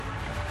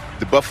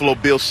The Buffalo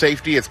Bills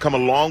safety has come a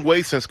long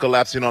way since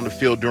collapsing on the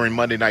field during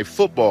Monday Night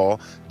Football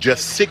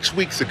just 6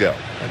 weeks ago.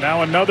 And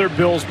now another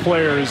Bills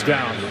player is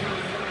down.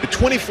 The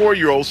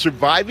 24-year-old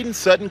surviving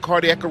sudden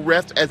cardiac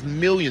arrest as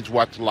millions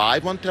watch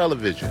live on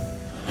television.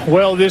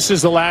 Well, this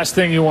is the last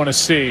thing you want to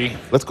see.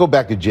 Let's go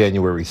back to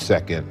January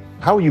 2nd.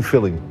 How were you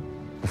feeling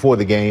before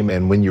the game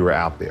and when you were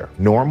out there?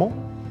 Normal?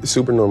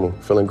 Super normal,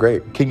 feeling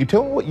great. Can you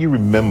tell me what you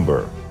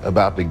remember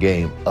about the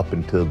game up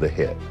until the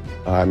hit?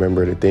 I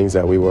remember the things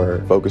that we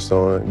were focused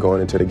on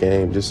going into the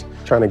game, just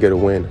trying to get a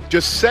win.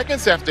 Just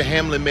seconds after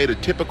Hamlin made a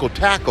typical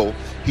tackle,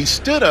 he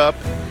stood up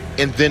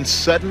and then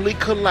suddenly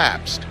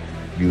collapsed.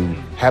 You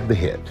have the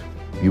hit.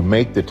 You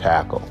make the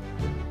tackle.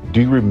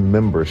 Do you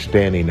remember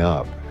standing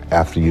up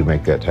after you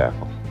make that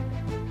tackle?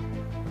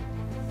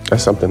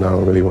 That's something I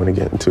don't really want to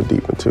get too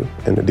deep into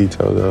in the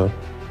details of.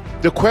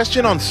 The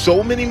question on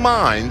so many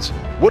minds,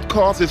 what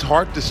caused his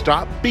heart to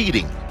stop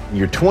beating?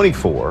 You're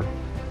 24,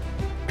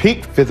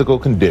 peak physical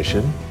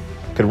condition,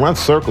 could run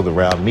circles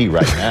around me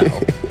right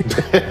now.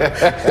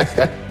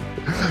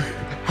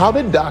 How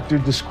did doctor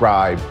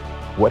describe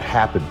what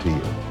happened to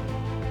you?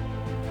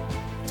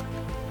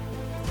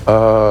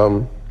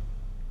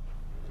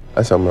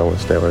 That's something I want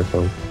to stay away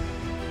from.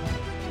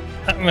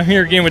 I'm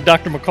here again with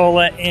Dr.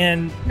 McCullough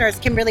and Nurse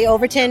Kimberly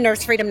Overton,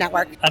 Nurse Freedom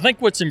Network. I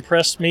think what's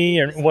impressed me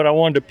and what I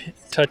wanted to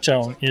touch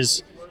on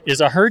is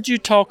I heard you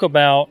talk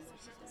about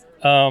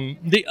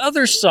the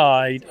other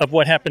side of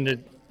what happened to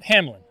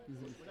Hamlin.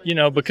 You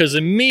know, because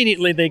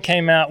immediately they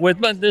came out with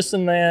but this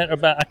and that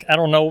about, I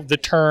don't know the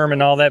term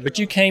and all that, but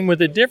you came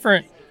with a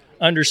different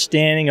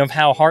understanding of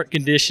how heart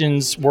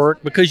conditions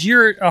work because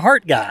you're a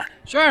heart guy.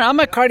 Sure, I'm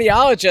a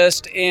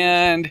cardiologist,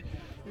 and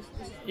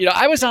you know,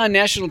 I was on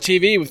national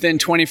TV within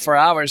 24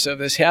 hours of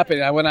this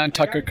happening. I went on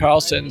Tucker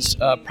Carlson's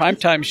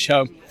primetime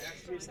show,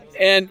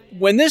 and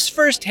when this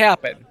first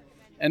happened,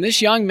 and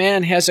this young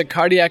man has a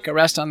cardiac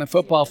arrest on the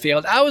football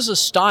field, I was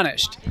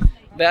astonished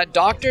that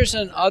doctors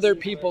and other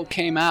people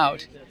came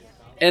out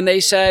and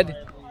they said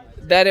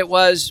that it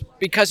was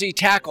because he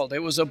tackled.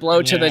 It was a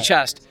blow to the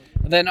chest.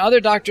 And then other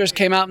doctors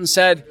came out and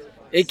said,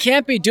 it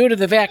can't be due to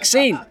the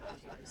vaccine. I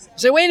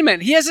said, wait a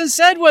minute, he hasn't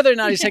said whether or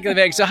not he's taking the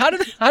vaccine. So how do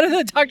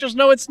the doctors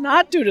know it's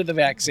not due to the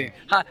vaccine?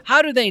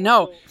 How do they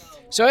know?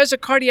 So as a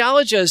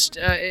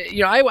cardiologist,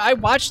 I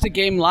watched the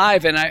game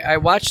live, and I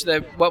watched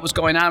what was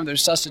going on with the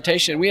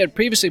resuscitation. We had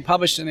previously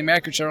published in the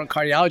American Journal of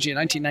Cardiology in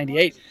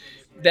 1998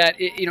 that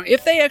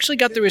if they actually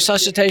got the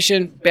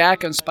resuscitation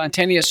back on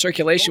spontaneous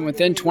circulation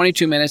within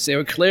 22 minutes, they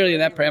were clearly in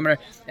that parameter.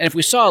 And if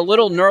we saw a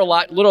little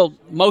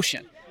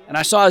motion, and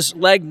I saw his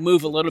leg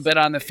move a little bit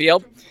on the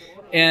field,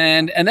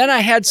 and then I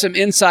had some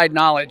inside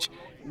knowledge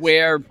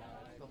where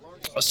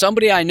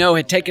somebody I know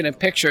had taken a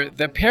picture.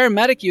 The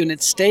paramedic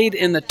unit stayed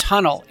in the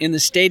tunnel in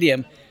the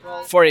stadium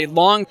for a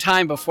long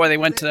time before they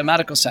went to the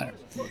medical center.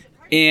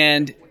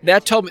 And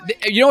that told me,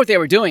 you know what they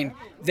were doing?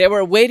 They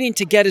were waiting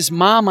to get his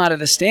mom out of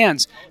the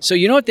stands. So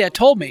you know what that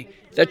told me?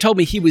 That told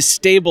me he was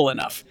stable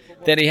enough,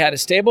 that he had a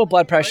stable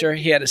blood pressure,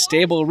 he had a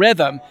stable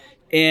rhythm,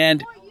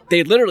 and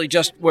they literally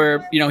just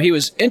were, he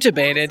was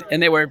intubated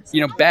and they were,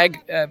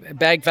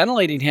 bag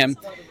ventilating him.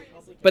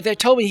 But they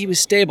told me he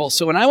was stable.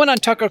 So when I went on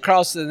Tucker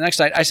Carlson the next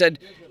night, I said,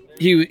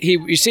 he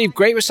received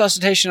great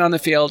resuscitation on the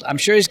field. I'm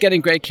sure he's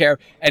getting great care,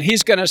 and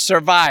he's going to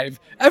survive.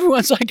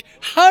 Everyone's like,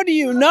 how do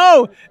you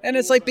know? And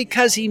it's like,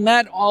 because he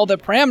met all the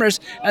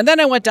parameters. And then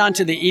I went down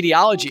to the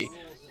etiology.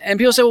 And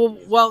people say,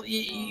 well,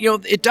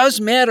 it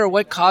does matter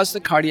what caused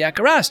the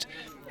cardiac arrest.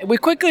 And we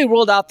quickly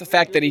ruled out the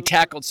fact that he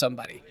tackled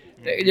somebody.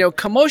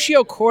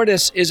 Commotio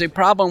cordis is a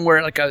problem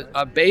where like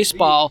a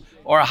baseball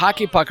or a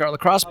hockey puck or a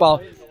lacrosse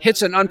ball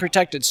hits an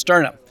unprotected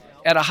sternum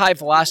at a high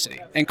velocity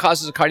and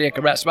causes a cardiac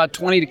arrest, about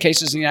 20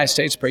 cases in the United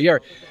States per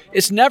year.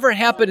 It's never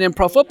happened in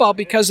pro football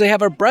because they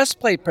have a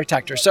breastplate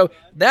protector. So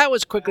that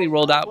was quickly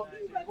ruled out.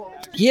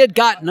 He had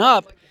gotten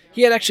up.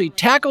 He had actually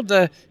tackled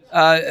the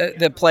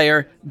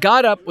player,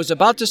 got up, was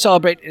about to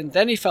celebrate, and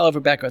then he fell over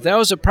backwards. That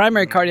was a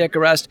primary cardiac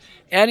arrest,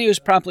 and he was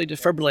promptly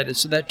defibrillated.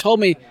 So that told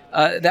me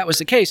that was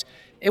the case.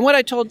 And what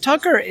I told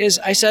Tucker is,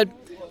 I said,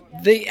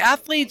 the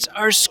athletes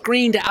are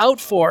screened out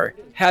for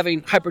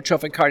having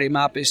hypertrophic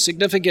cardiomyopathy,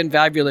 significant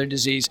valvular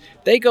disease.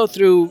 They go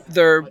through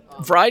their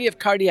variety of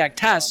cardiac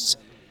tests.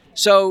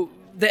 So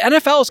the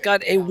NFL's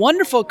got a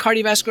wonderful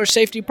cardiovascular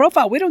safety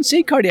profile. We don't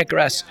see cardiac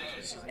arrests.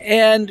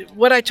 And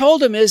what I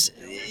told him is,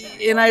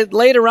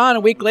 a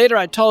week later,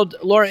 I told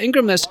Laura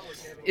Ingraham this,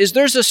 is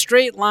there's a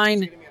straight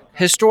line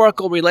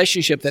historical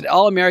relationship that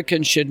all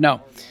Americans should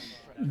know.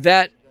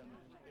 That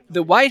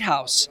the White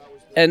House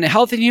and the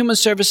Health and Human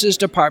Services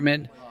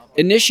Department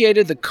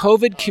initiated the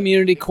COVID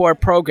Community Corps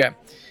program,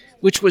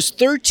 which was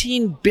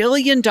 $13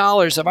 billion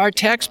of our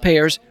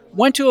taxpayers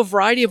went to a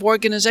variety of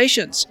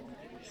organizations,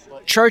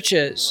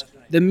 churches,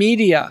 the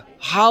media,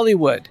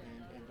 Hollywood,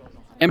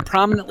 and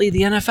prominently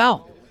the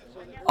NFL.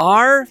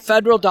 Our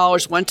federal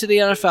dollars went to the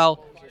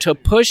NFL to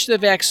push the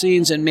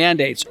vaccines and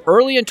mandates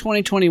early in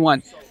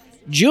 2021.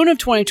 June of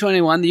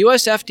 2021, the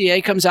U.S.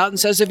 FDA comes out and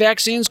says the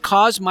vaccines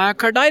cause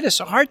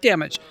myocarditis or heart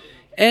damage.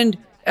 And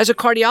as a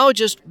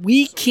cardiologist,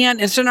 we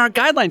can't, it's in our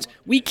guidelines,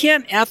 we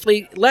can't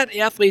let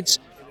athletes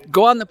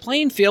go on the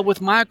playing field with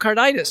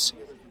myocarditis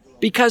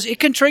because it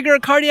can trigger a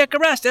cardiac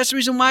arrest. That's the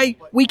reason why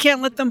we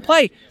can't let them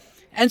play.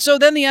 And so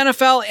then the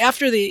NFL,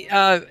 after the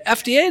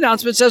FDA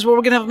announcement, says, well,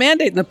 we're going to have a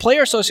mandate. And the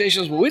player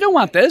association says, well, we don't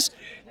want this.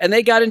 And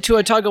they got into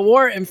a tug of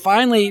war, and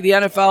finally the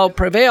NFL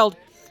prevailed.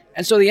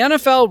 And so the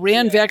NFL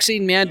ran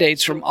vaccine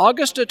mandates from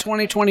August of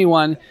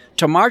 2021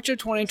 to March of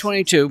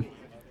 2022.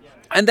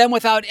 And then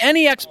without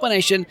any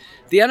explanation,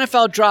 the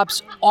NFL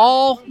drops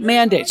all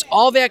mandates,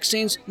 all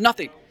vaccines,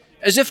 nothing.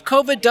 As if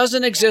COVID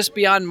doesn't exist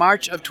beyond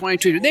March of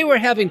 2022. They were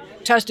having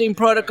testing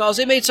protocols.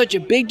 They made such a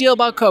big deal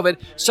about COVID.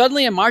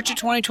 Suddenly in March of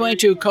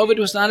 2022, COVID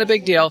was not a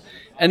big deal.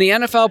 And the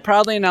NFL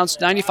proudly announced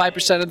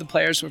 95% of the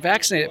players were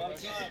vaccinated.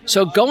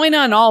 So going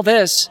on all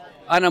this,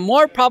 on a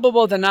more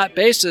probable than not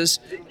basis,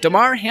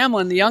 Damar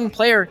Hamlin, the young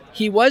player,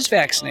 he was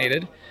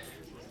vaccinated.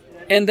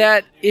 And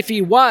that if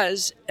he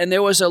was, and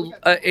there was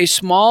a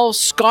small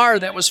scar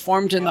that was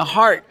formed in the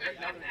heart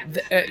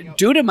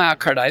due to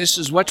myocarditis,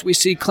 is what we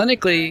see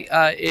clinically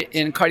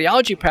in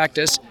cardiology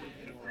practice,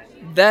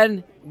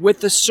 then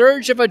with the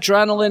surge of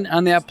adrenaline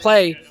on that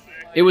play,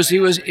 it was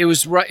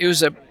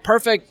a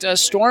perfect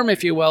storm,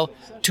 if you will,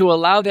 to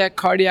allow that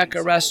cardiac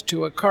arrest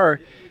to occur.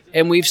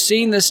 And we've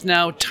seen this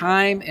now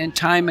time and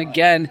time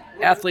again,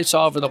 athletes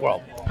all over the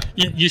world.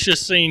 You should have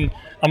seen,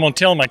 I'm going to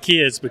tell my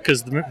kids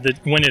because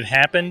when it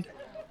happened,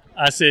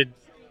 I said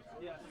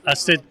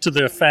to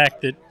the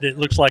fact that it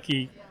looks like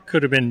it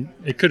could have been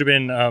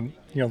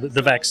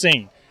the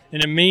vaccine.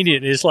 And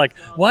immediately it's like,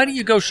 why do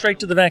you go straight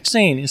to the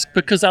vaccine? It's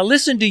because I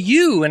listen to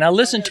you and I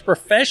listen to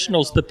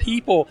professionals, the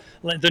people,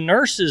 like the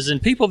nurses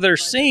and people that are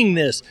seeing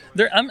this.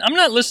 I'm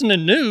not listening to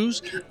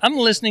news. I'm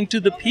listening to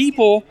the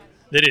people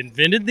that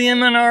invented the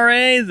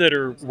mRNA, that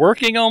are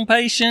working on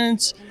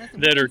patients,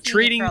 that are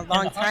treating for a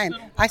long time.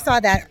 I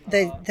saw that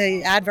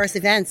the adverse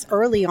events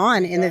early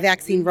on in the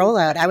vaccine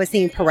rollout. I was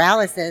seeing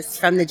paralysis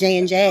from the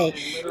J&J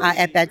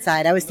at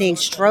bedside. I was seeing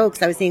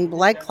strokes. I was seeing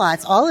blood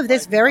clots. All of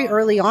this very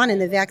early on in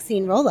the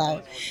vaccine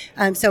rollout.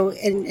 So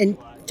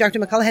Dr.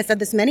 McCullough has said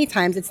this many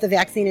times, it's the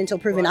vaccine until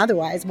proven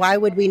otherwise. Why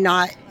would we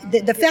not?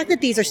 The fact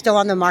that these are still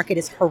on the market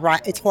is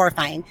it's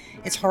horrifying.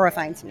 It's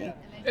horrifying to me.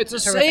 It's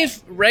a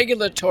safe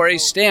regulatory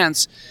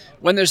stance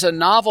when there's a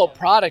novel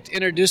product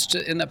introduced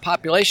in the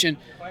population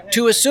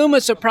to assume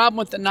it's a problem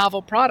with the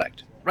novel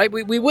product, right?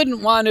 We wouldn't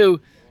want to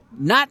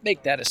not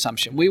make that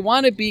assumption. We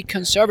want to be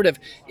conservative.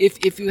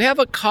 If you have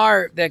a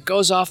car that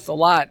goes off the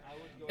lot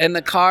and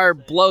the car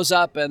blows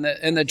up and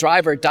the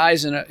driver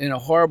dies in a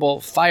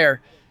horrible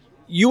fire,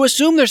 you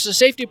assume there's a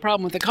safety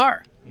problem with the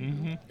car.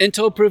 Mm-hmm.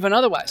 Until proven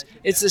otherwise.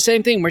 It's the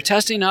same thing. We're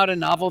testing out a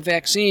novel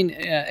vaccine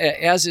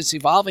as it's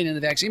evolving in the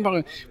vaccine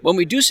program. When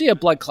we do see a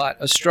blood clot,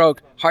 a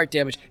stroke, heart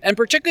damage, and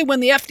particularly when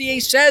the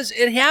FDA says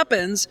it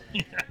happens.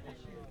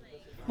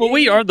 Well,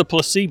 we are the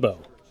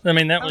placebo. I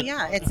mean, that was...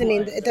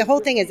 the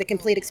whole thing is a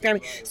complete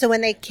experiment. So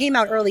when they came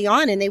out early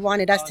on and they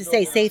wanted us to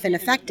say safe and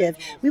effective,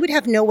 we would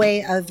have no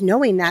way of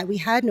knowing that. We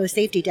had no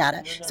safety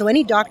data. So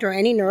any doctor or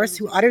any nurse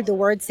who uttered the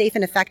word safe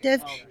and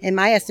effective, in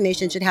my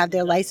estimation, should have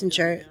their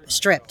licensure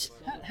stripped.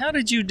 How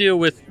did you deal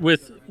with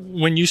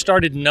when you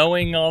started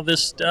knowing all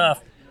this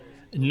stuff,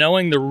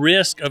 knowing the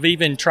risk of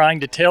even trying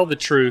to tell the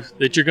truth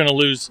that you're going to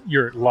lose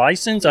your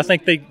license? I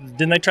think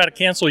didn't they try to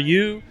cancel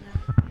you?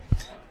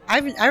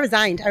 I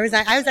resigned. I was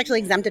actually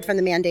exempted from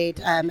the mandate.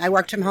 I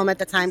worked from home at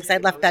the time because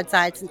I'd left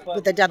bedsides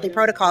with the deadly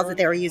protocols that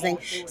they were using.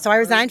 So I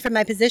resigned from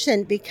my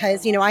position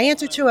because, I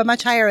answer to a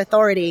much higher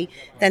authority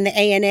than the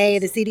ANA,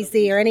 the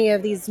CDC, or any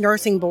of these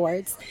nursing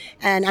boards.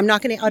 And I'm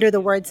not going to utter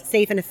the words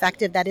safe and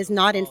effective. That is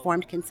not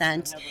informed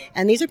consent.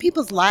 And these are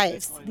people's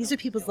lives.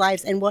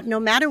 And no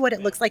matter what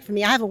it looks like for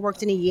me, I haven't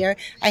worked in a year.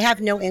 I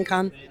have no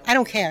income. I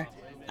don't care.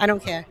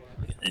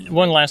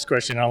 One last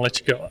question, I'll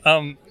let you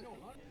go.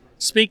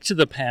 Speak to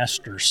the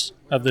pastors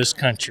of this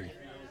country,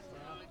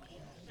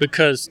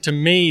 because to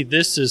me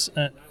this is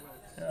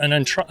an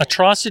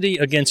atrocity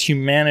against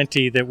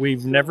humanity that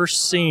we've never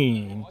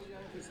seen,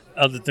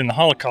 other than the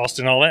Holocaust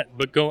and all that.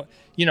 But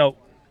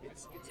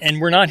and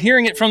we're not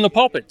hearing it from the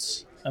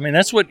pulpits. I mean,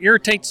 that's what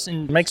irritates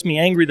and makes me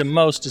angry the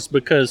most, is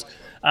because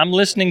I'm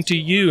listening to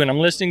you and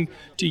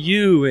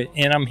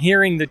I'm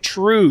hearing the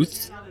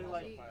truth.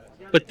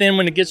 But then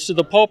when it gets to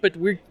the pulpit,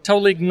 we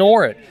totally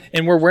ignore it,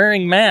 and we're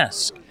wearing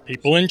masks.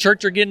 People in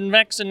church are getting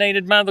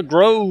vaccinated by the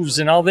groves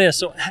and all this.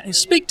 So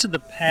speak to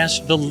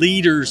the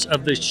leaders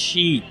of the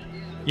sheep,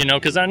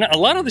 because I know a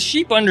lot of the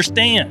sheep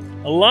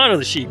understand. A lot of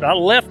the sheep. I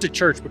left the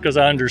church because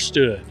I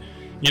understood.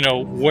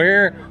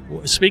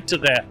 Speak to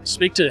that.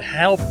 Speak to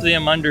help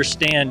them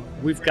understand.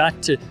 We've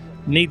got to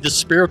need the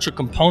spiritual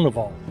component of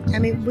all. I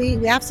mean,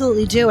 we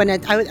absolutely do. And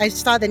I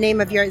saw the name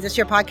of your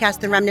podcast,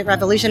 The Remnant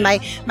Revolution.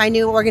 My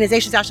new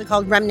organization is actually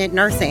called Remnant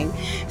Nursing.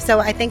 So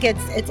I think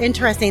it's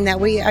interesting that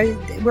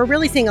we're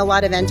really seeing a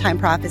lot of end time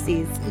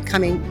prophecies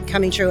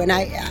coming true. And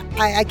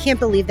I can't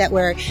believe that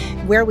we're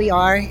where we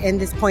are in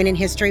this point in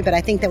history, but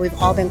I think that we've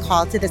all been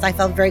called to this. I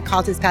felt very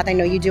called to this path. I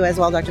know you do as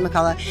well, Dr.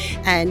 McCullough.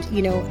 And,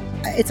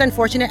 it's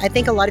unfortunate. I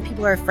think a lot of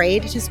people are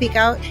afraid to speak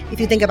out. If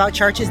you think about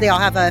churches, they all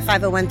have a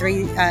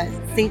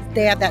 501(c)(3),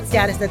 they have that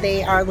status that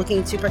they are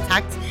looking to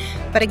protect.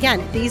 But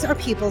again, these are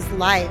people's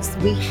lives.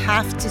 We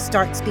have to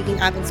start speaking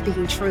up and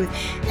speaking truth.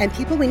 And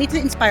people, we need to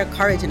inspire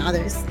courage in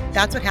others.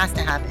 That's what has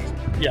to happen.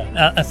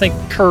 Yeah, I think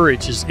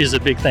courage is a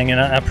big thing,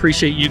 and I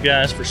appreciate you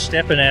guys for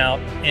stepping out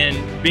and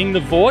being the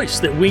voice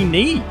that we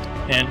need.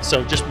 And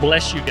so just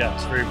bless you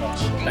guys very much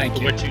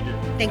for what you do.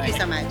 Thank you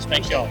so much.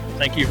 Thank y'all.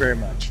 Thank you very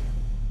much.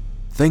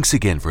 Thanks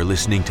again for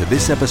listening to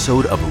this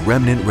episode of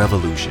Remnant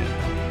Revolution.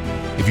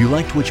 If you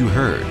liked what you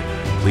heard,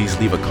 please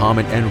leave a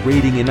comment and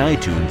rating in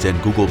iTunes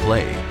and Google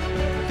Play.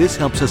 This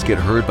helps us get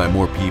heard by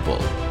more people.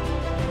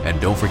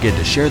 And don't forget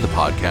to share the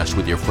podcast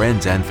with your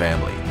friends and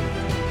family.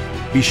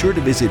 Be sure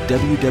to visit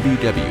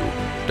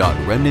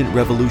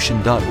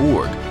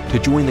www.remnantrevolution.org to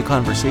join the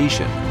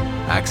conversation,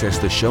 access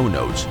the show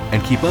notes,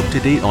 and keep up to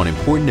date on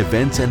important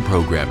events and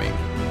programming.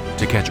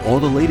 To catch all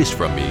the latest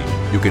from me,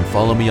 you can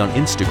follow me on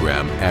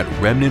Instagram at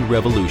Remnant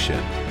Revolution.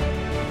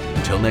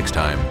 Until next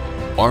time,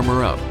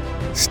 armor up,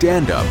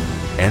 stand up,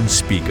 and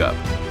speak up.